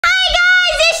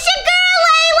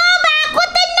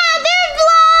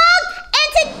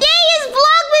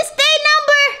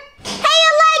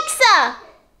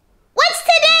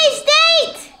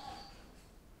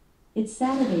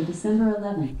December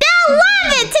 11th. Day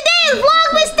 11! Today is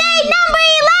Vlogmas Day number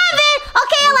 11!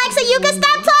 Okay, Alexa, you can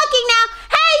stop talking now.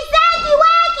 Hey, Zacky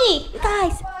Wacky!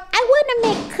 Guys, I want to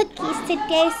make cookies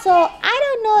today, so I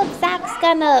don't know if Zack's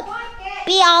gonna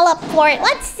be all up for it.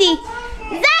 Let's see.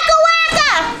 Zacka-wacka!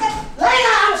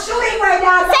 Layla, I'm shooting right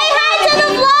now. Say hi to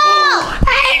the vlog!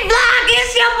 Hey, vlog,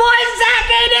 it's your boy Zack,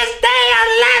 and it's day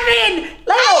 11.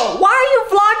 Layla, why are you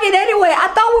vlogging anyway? I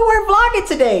thought we were vlogging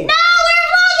today. No, we're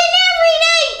vlogging every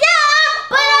day, duh!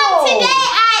 But today,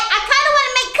 I kind of want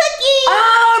to make cookies.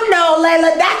 Oh, no,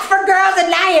 Layla, that's for girls,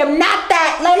 and I am not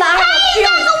that. Layla, I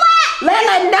refuse.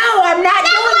 Layla, no, I'm not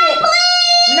doing it.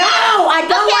 Please. No, I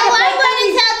don't want to I'm going to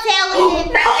tell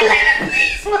Taylor. No,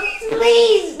 Layla,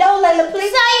 please. No, Layla,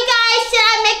 please. So, you guys, should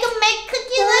I make them make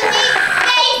cookies with me?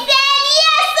 They said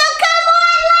yes, so come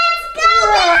on, let's go.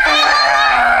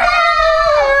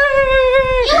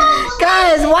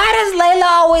 Guys, why does Layla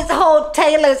always hold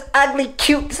Taylor's ugly,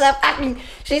 cute stuff?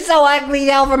 She's so ugly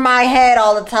over my head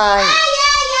all the time.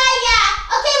 Yeah.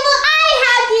 Okay, look, I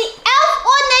have the elf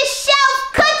on the shelf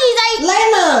cookies.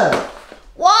 Layla!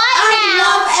 What I now?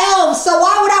 love elves, so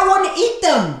why would I want to eat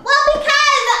them? Well,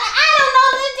 because, I don't know,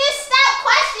 just stop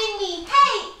questioning me.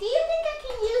 Hey, do you think I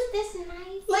can use this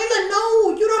knife? Layla,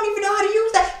 no, you don't even know how to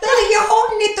use that. Layla, you're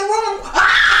holding it the wrong.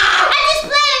 I just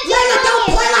planted it. Layla, don't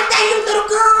play like that, you little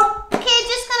girl. Okay,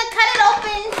 just gonna cut it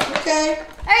open. Okay.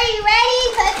 Are you ready?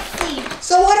 Let's see.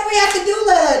 So what do we have to do,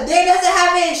 Layla? There doesn't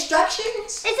have any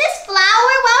instructions? Is this flour?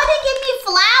 Why would they give me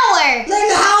flour?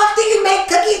 Layla, how else do you make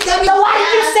cookies? So why did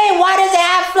you say, why does it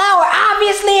have flour?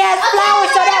 Obviously it has flour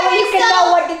so that way you can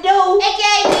know what to do. It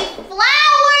gave me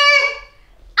flour,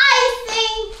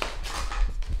 icing.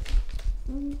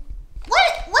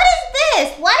 What is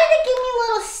this? Why did it give me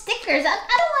little stickers? I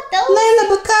don't want those. Layla,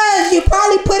 because you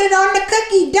probably put it on the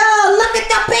cookie. Duh, look at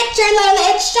the picture,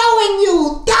 Layla. It's showing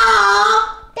you.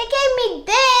 Duh. They gave me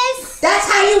this. That's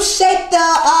how you shape the,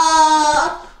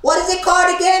 what is it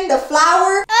called again? The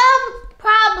flour?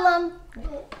 Problem.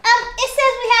 It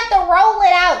says we have to roll it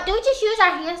out. Do we just use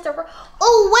our hands to roll?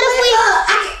 Oh, what if we...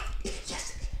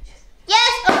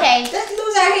 Yes, okay. Let's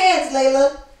lose our hands,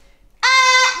 Layla.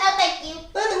 No thank you.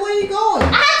 Layla, where are you going?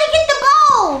 I have to get the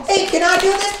bowl. Hey, can I do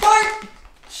this part?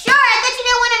 Sure, I thought you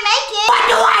didn't want to make it. What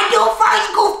do I do first,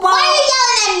 goofball? Why are you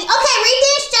yelling at me? Okay, read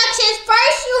the instructions.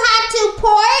 First, you have to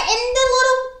pour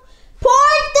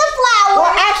the flour.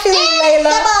 Well, actually, in Layla,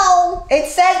 the bowl. it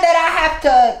says that I have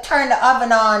to turn the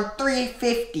oven on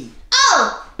 350.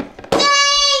 Oh,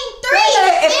 dang,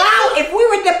 350. Layla, if we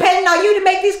were depending on you to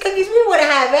make these cookies, we wouldn't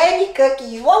have any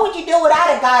cookies. What would you do without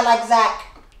a guy like Zack?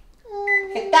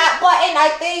 Hit that button, I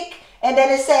think, and then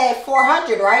it said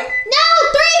 400, right? No,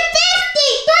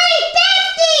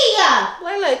 350.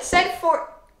 Layla, it said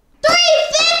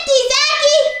 350,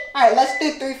 Zacky. All right, let's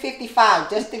do 355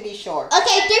 just to be sure.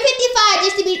 Okay, 355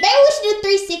 just to be. Maybe we should do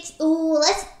 360. Ooh,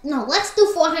 let's do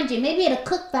 400. Maybe it'll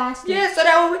cook faster. Yeah, so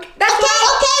that we. That's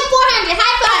Okay, 400. High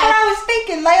That's what five. I was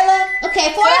thinking, Layla.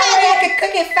 Okay, So that way 400. I could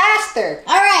cook it faster.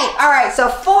 All right. All right, so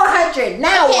 400.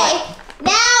 Now Okay. what?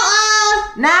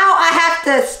 Now, Now I have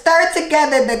to stir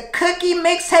together the cookie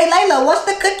mix. Hey, Layla, what's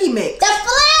the cookie mix? the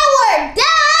flour. Duh.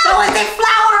 So is it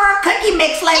flour or cookie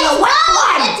mix, Layla? It's Which both.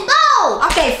 one? It's both.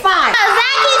 Okay, fine.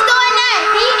 Zacky's doing that.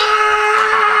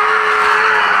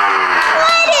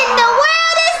 What in the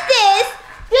world is this?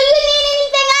 Do you need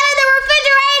anything out of the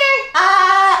refrigerator?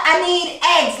 I need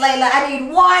eggs, Layla. I need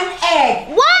 1 egg.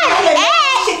 One Layla,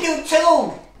 egg? you should do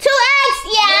 2. 2 eggs,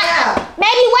 yeah. Yeah.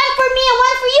 Maybe 1 for me and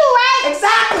 1 for you, right?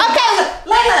 Exactly. Okay.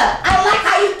 Layla, I like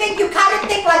how you think. You kind of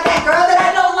think like that girl that I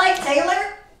don't like,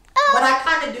 Taylor. But I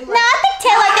kind of do. No, I think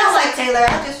Taylor I don't does. like Taylor.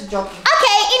 I'm just joking.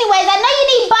 Okay, anyways, I know you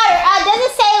need butter. Does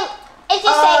it say, it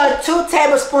just say. 2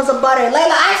 tablespoons of butter.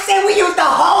 Layla, I say we use the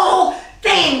whole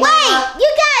thing. Wait, you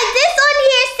guys, this on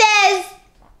here says,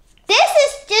 this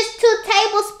is just 2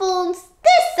 tablespoons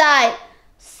this side.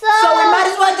 So we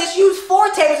might as well just use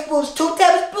 4 tablespoons. 2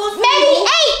 tablespoons. maybe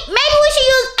 8. Maybe we should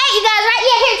use 8, you guys, right?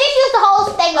 Yeah, here, just use the whole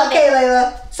thing of Okay, it.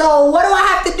 Layla. So what do I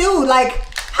have to do? Like,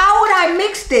 how would I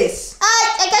mix this?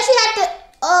 I guess you have to,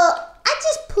 I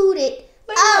just put it.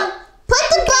 Put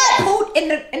the butter. Food in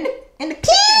the kitchen.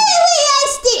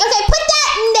 Okay, put that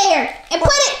in there. And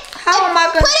put it. How am I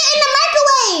gonna? Put it in the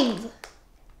microwave.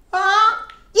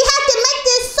 You have to make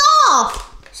this soft.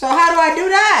 So how do I do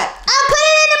that? Put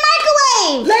it in the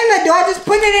microwave. Layla, do I just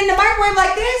put it in the microwave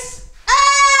like this?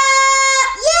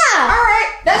 Yeah. All right,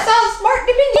 that sounds smart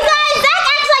to me. You guys, Zack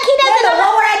acts like he doesn't Layla, know.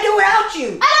 what would I do without you?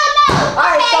 I don't know. All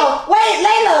right, so wait,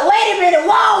 Layla, wait a minute.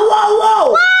 Whoa.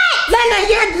 What? Layla,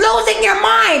 you're losing your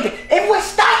mind. If we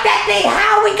stop that thing,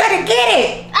 how are we gonna get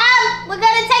it? We're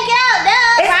gonna take it out,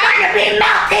 It's gonna be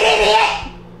melted in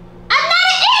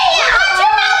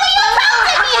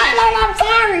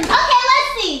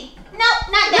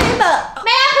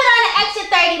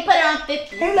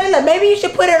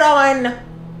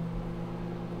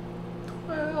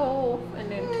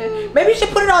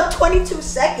 22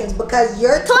 seconds because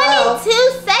you're 12.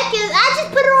 22 seconds. I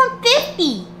just put it on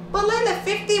 50. But Layla,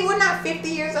 50, we're not 50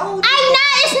 years old.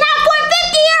 It's not for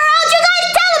 50-year-olds. You guys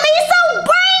telling me you're so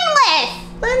brainless.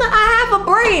 Layla, I have a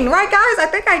brain, right guys? I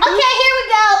think I do. Okay, here we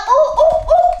go. Ooh.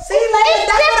 See, Layla,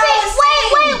 that's what I was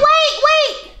saying.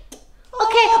 Wait.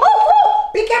 Okay.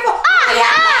 Be careful. Oh.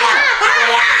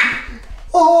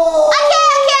 Okay.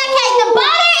 The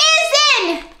butter is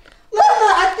in.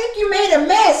 Layla, I think you made a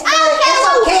mess, but it's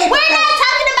okay. We're not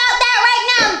talking about that right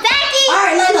now, Zacky. All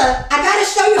right, Layla, I gotta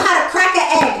show you how to crack an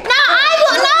egg. No,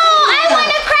 I want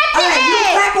to crack the egg.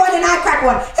 You crack one and I crack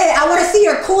one. Hey, I want to see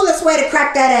your coolest way to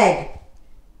crack that egg.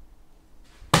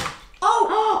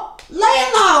 Oh,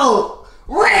 Layla.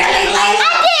 Really, Layla?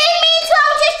 I didn't mean to. I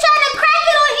was just trying to crack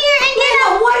it on here and maybe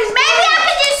I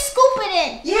could just scoop it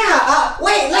in. Yeah,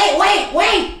 wait.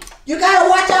 You gotta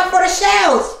watch out for the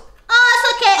shells. Oh, it's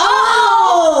okay.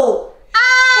 Oh.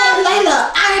 Hey,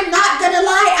 Layla, I'm not gonna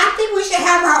lie. I think we should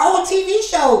have our own TV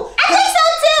show. I think so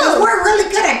too. Because we're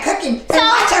really good at cooking. It's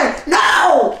my turn.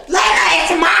 No, Layla,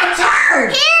 it's my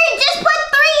turn. Here, just put 3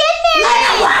 in there.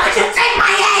 Layla, why would you take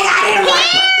my egg? I didn't want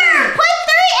to put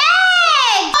 3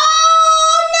 eggs.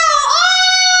 Oh, no.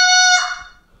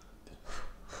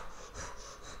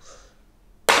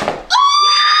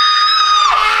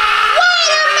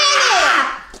 Wait a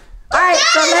minute. All right,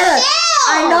 so Layla,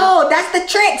 I know, that's the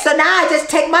trick. So now I just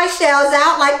take my shells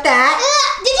out like that.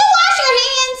 Did you wash your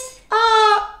hands?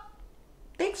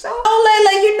 Think so. Oh,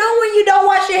 Layla, you know when you don't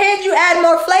wash your hands, you add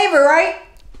more flavor, right?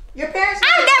 Your parents?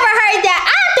 I've never heard that.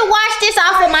 I have to wash this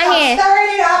off with my hands.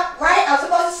 Stir it up, right? I'm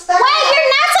supposed to stir it up. Wait,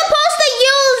 you're not supposed to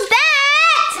use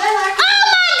that. Layla, Oh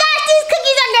my gosh, these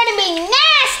cookies are gonna be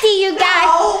nasty, you guys.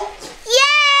 No.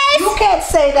 Yes. You can't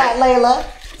say that, Layla.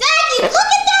 Zacky, look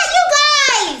at that, you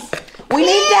guys. We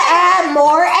need to add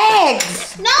more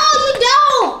eggs. No, you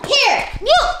don't. Here,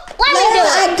 let me do it.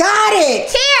 I got it.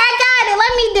 Here, I got it.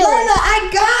 Let me do Layla, it. I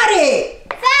got it.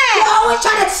 Zack. You're always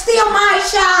trying to steal my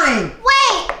shine.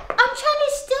 Wait, I'm trying to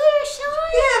steal your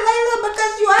shine. Yeah, Layla,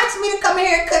 because you asked me to come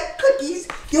here and cook cookies.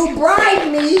 You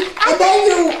bribed me, and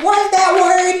then what's that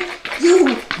word?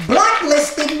 You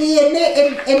blacklisted me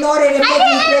in order to make me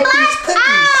get these cookies.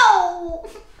 Ow.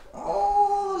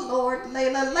 Oh, Lord,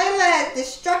 Layla. Layla has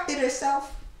destructed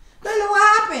herself. Layla, what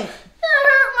happened? It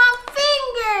hurt my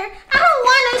finger. I don't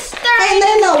want to stir. Hey,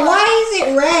 Layla, why is it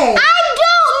red? I don't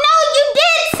know. You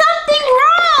did something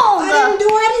wrong. I didn't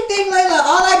do anything, Layla.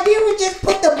 All I did was just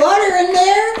put the butter in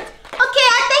there. Okay,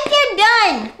 I think you're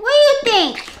done. What do you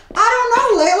think? I don't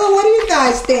know, Layla. What do you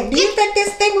guys think? Do you think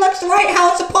this thing looks right how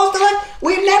it's supposed to look?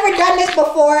 We've never done this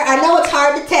before. I know it's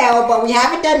hard to tell, but we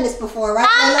haven't done this before, right,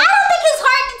 Layla? I don't think it's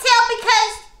hard to tell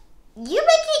because you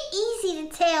make it easy to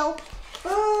tell.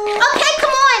 Okay,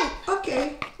 come on.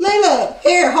 Okay. Layla,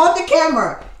 here, hold the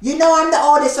camera. You know I'm the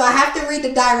oldest, so I have to read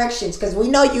the directions because we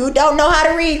know you don't know how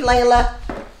to read, Layla.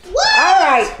 What? All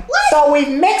right. What? So we've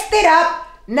mixed it up.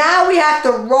 Now we have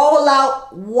to roll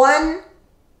out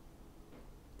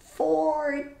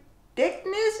 1/4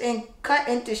 thickness and cut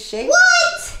into shape.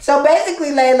 What? So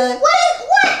basically, Layla. What?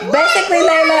 Basically,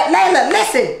 Layla,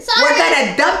 listen. Sorry. We're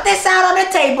gonna dump this out on the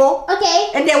table.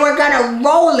 Okay. And then we're gonna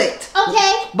roll it.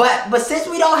 Okay. But since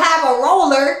we don't have a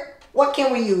roller, what can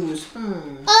we use?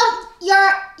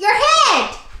 Your head.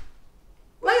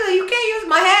 Layla, you can't use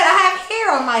my head. I have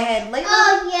hair on my head, Layla.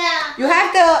 Oh yeah. You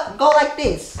have to go like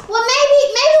this. Well,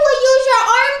 maybe we'll use your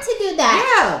arm to do that.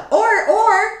 Yeah. Or.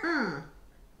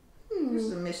 This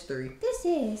is a mystery. This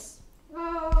is.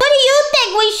 What do you think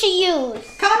we should use?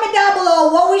 Comment down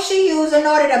below what we should use in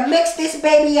order to mix this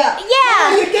baby up.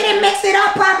 Yeah. You didn't mix it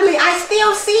up properly. I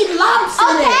still see lumps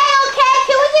in it. Okay.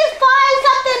 Can we just find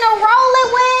something to roll it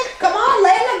with? Come on,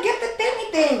 Layla, get the thingy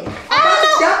thing. I don't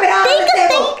know. Dump it out on the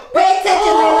table. Pay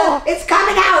attention, Layla. It's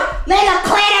coming out. Layla,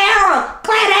 clear the arrow.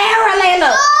 Clear the arrow,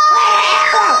 Layla. Clear the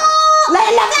arrow.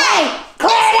 Layla,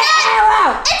 clear the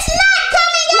arrow. It's not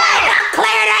coming out. Layla,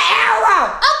 clear the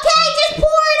arrow. Okay, just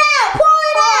pour it out. Pour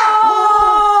it out.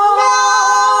 No.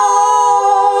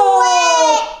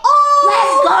 Wait.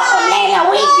 Let's go, Layla.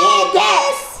 We did that.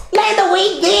 Layla, we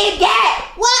did that.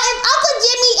 Well, if Uncle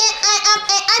Jimmie and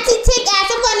Auntie Tink ask,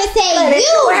 I'm going to say Layla,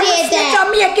 you ever did snitch that. on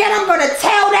me again, I'm going to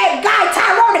tell that guy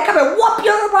Tyrone to come and whoop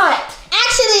your butt.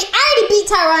 Actually, I already beat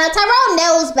Tyrone. Tyrone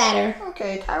knows better.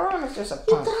 Okay, Tyrone is just a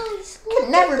You punk. guys,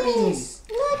 Can never be me.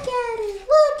 Look at it.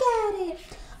 Look at it.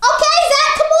 Okay,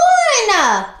 Zack, come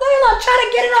on. Layla, I'm trying to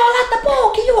get it all out the bowl.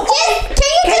 Can you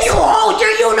hold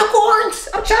your unicorns?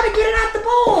 I'm trying to get it out the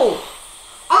bowl.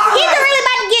 He's really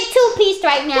about to get two-pieced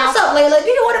right now. What's up, Layla? Do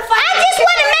you want to fight? I just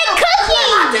want to make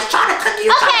cookies. I'm just trying to cook you.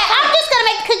 Okay, I'm just going to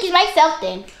make cookies myself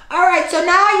then. All right, so so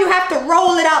now you have to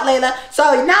roll it out, Layla.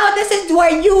 So now this is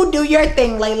where you do your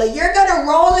thing, Layla. You're gonna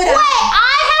roll it out. Wait,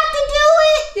 I have to do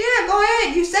it? Yeah, go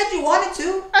ahead. You said you wanted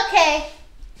to. Okay.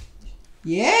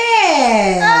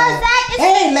 Yeah. Zack,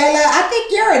 hey, Layla, I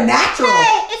think you're a natural.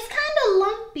 Hey, it's kind of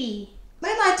lumpy.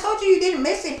 Layla, I told you didn't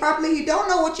mix it properly. You don't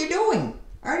know what you're doing.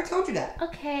 I already told you that.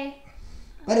 Okay.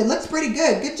 But it looks pretty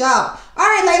good. Good job. All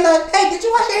right, Layla. Hey, did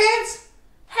you wash your hands?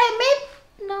 Hey,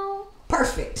 maybe no.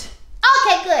 Perfect.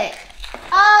 Okay, good.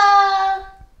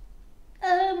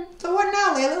 So what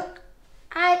now, Layla?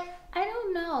 I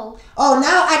don't know. Oh,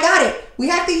 now I got it. We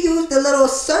have to use the little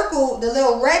circle, the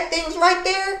little red things right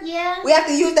there. Yeah. We have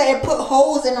to use that and put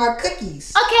holes in our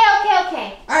cookies.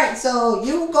 Okay. All right, so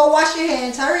you go wash your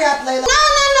hands. Hurry up, Layla.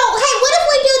 No. Hey, what if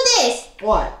we do this?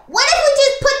 What? What if we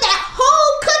just put that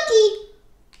whole cookie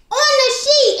on the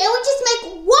sheet and we just make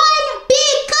one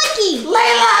big cookie?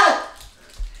 Layla!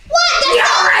 What?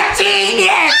 You're a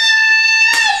genius!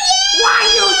 Why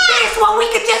use this when we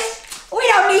could just... We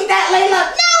don't need that, Layla.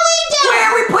 No, we don't. Where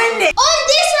are we putting it? On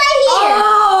this right here.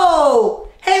 Oh!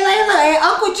 Hey, Layla, hey,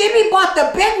 Uncle Jimmie bought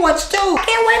the big ones, too. I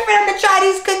can't wait for them to try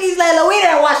these cookies, Layla. We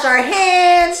didn't wash our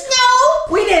hands. No.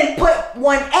 We didn't put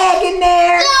one egg in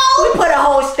there. No. We put a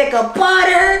whole stick of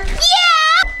butter.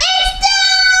 Yeah, it's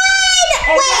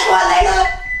done. And guess what, Layla?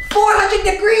 400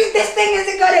 degrees, this thing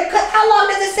isn't gonna cook. How long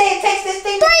does it say it takes this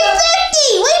thing to cook?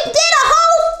 350. We did a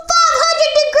whole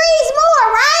 500 degrees more,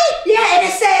 right? Yeah, and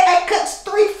it said it cooks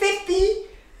 350.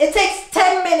 It takes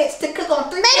 10 minutes to cook on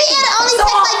 350. Maybe it'll only so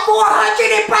take on like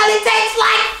 400, it probably takes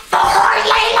like 4.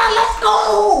 Layla, let's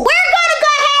go. We're gonna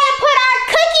go ahead and put our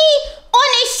cookie on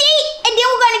the sheet, and then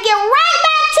we're gonna get right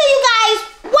back to you guys.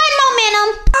 One momentum.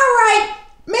 All right,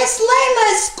 Miss Layla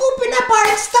is scooping up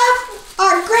our stuff,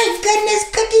 our great goodness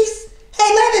cookies. Hey,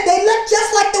 Layla, they look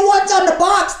just like the ones on the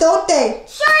box, don't they?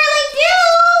 Surely do.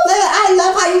 Layla, I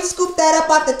love how you scoop that up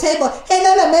off the table. Hey,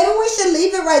 Layla, maybe we should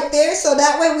leave it right there so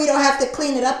that way we don't have to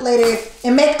clean it up later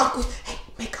and make Uncle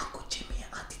Jimmie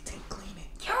and Auntie Tink clean it.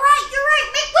 You're right.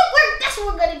 That's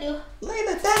what we're gonna do.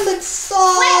 Layla, that looks so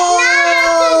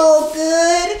Wait,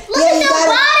 good. Look at the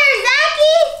butter,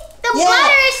 Zacky. The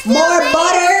butter is still more there.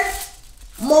 butter,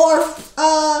 more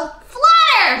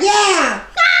Flutter. Yeah.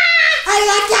 I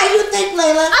like how you think,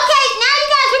 Layla. Okay, now you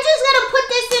guys, we're just gonna put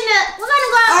this in the. We're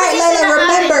gonna go out. All right, put this in Layla, the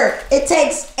remember, oven. it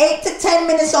takes 8 to 10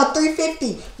 minutes on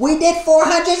 350. We did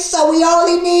 400, so we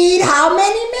only need how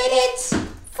many minutes? 4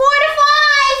 to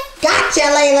 5. Gotcha,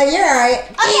 Layla. You're all right.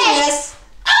 Okay. Yes.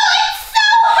 Oh, it's so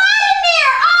hot in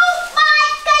there. Oh my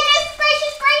goodness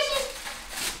gracious.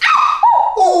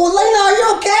 Ow! Oh, Layla, are you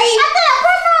okay? I thought I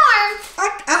burned my arm.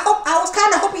 I was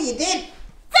kind of hoping you did.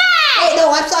 Zack! Wait,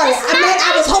 no, I'm sorry. It's I meant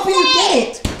I was hoping you did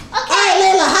it. Okay. All right,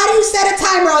 Layla, how do you set a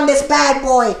timer on this bad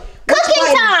boy? Cooking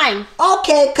time.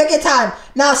 Okay, cooking time.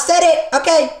 Now set it.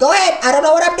 Okay, go ahead. I don't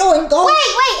know what I'm doing. Go. Wait.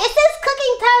 It says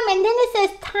cooking time and then it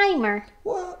says timer.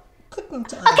 Well, cooking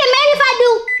time. Okay, maybe if I do.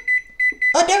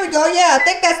 Oh, there we go. Yeah, I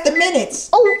think that's the minutes.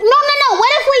 Oh no.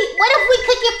 What if we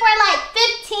cook it for like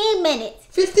 15 minutes?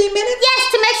 15 minutes? Yes,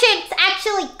 to make sure it's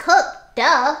actually cooked.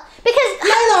 Duh. Because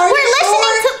Layla, are you listening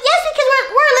sure? because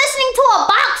we're listening to a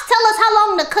box tell us how long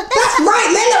to cook. That's right,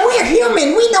 Layla. We're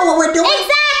human. We know what we're doing.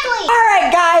 Exactly. All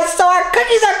right, guys. So our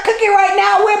cookies are cooking right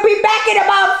now. We'll be back in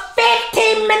about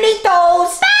 15 minutes. Bye.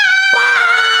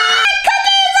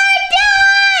 Cookies are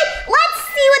done. Let's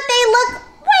see what they look.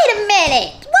 Wait a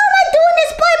minute. Why am I doing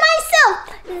this by myself?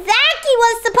 Zacky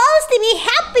was supposed to be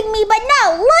helping me, but no.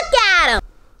 Look at him.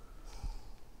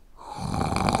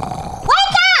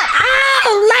 Wake up!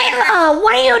 Oh, Layla,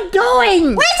 what are you doing?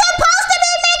 We're supposed to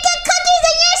be making cookies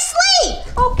in your sleep.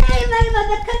 Okay, Layla,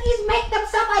 the cookies make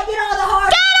themselves. I did all the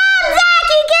hard work. Get up,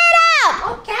 Zacky, get up!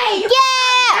 Okay, you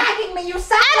Yeah. nagging me. You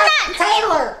sound I'm like not-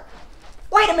 Taylor.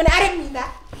 Wait a minute, I didn't mean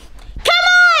that. Come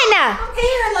on! I'm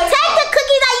here, Layla. Take the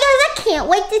cookies out yours. I can't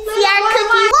wait to see our why do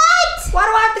cookies. What? Why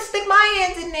do I have to stick my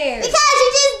hands in there? Because you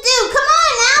just do. Come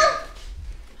on now.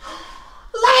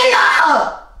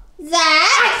 Layla!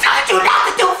 Zack? I told you not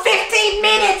to do 15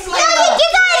 minutes, No, Layla. you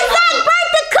guys, Zack, break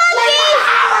the cookie. Layla,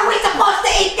 how are we supposed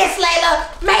to eat this, Layla?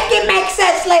 Make it make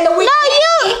sense, Layla. We No, can't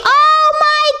you. eat it. Oh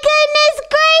my goodness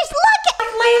grace. Look at.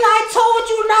 Layla, I told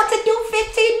you not to do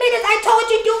 15 minutes. I told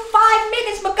you do 5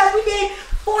 minutes because we did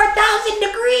 4,000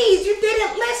 degrees. You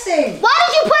didn't listen. Why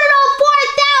did you put it on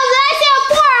 4,000? I said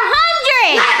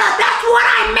 400. Layla, that's what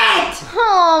I meant.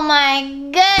 Oh my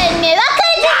goodness. I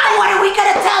could've just. Now what are we going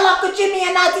to tell Uncle Jimmie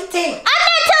and Auntie Tink? I'm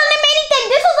not telling them anything.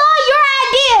 This was all your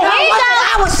idea. No, Here you go.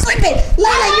 I was sleeping.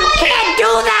 Layla, you can't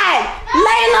do that.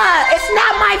 Layla, it's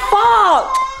not my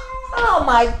fault. Oh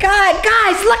my God,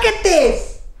 guys, look at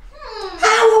this.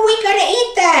 How are we gonna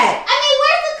eat that? I mean,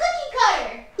 where's the cookie cutter?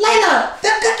 Layla,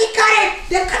 the cookie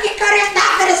cutter is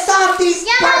not gonna solve these.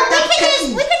 Yeah, no,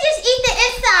 we could just eat the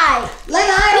inside.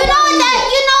 Layla, I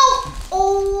don't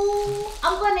Oh,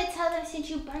 I'm gonna tell them since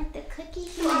you burnt the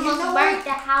cookies, you almost burnt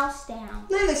the house down.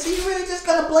 Layla, so you really just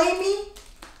gonna blame me?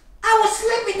 I was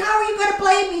sleeping. How are you gonna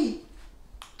blame me?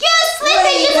 You're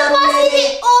sleeping. You're supposed to be.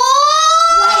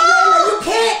 Wait, Layla, you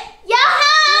can't.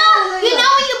 Yeah. You know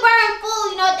when you burn food,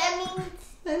 you know what that means?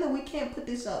 Layla, we can't put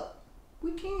this up.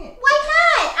 We can't. Why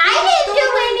not? I didn't do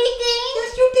anything.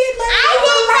 Yes, you did. Layla. I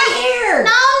did right here.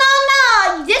 No.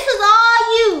 This was all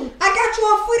you. I got you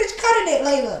on footage cutting it,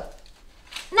 Layla.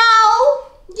 No.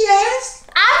 Yes.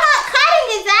 I'm not cutting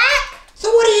it, Zach. So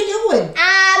what are you doing?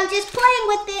 I'm just playing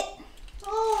with it.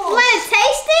 Oh. You want to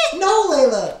taste it? No,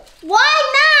 Layla. Why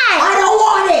not? I don't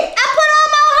want it. I put all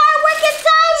my hard work and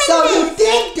time into So this. you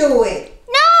did do it.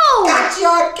 No. Got you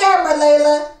on camera,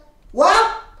 Layla.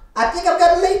 Well, I think I'm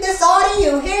gonna leave this all to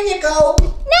you. Here you go.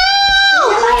 No. See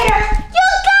you later. You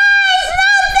guys,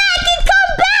 no, Zack,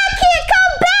 come back here.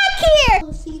 Come back here.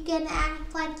 So you're gonna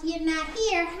act like you're not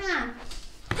here, huh?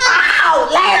 Ow,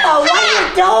 Layla, what are you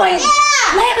doing?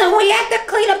 Yeah. Layla, we have to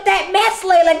clean up that mess,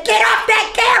 Layla. Get off that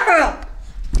camera.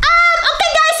 Okay,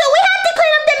 guys, so we have to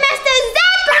clean up the mess that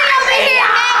Zack brought over here,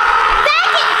 man.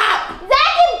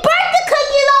 Zack burnt the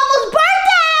cookies, almost burnt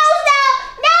the house down.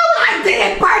 Now I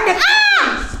didn't burn the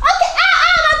cookies. Okay,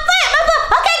 my foot.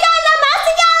 Okay, guys, I'll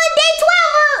see y'all in day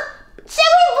 12.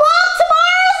 Should we vlog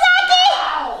tomorrow, Zacky?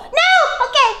 No.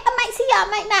 Okay, I might see y'all,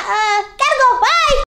 I might not. Gotta go. Bye.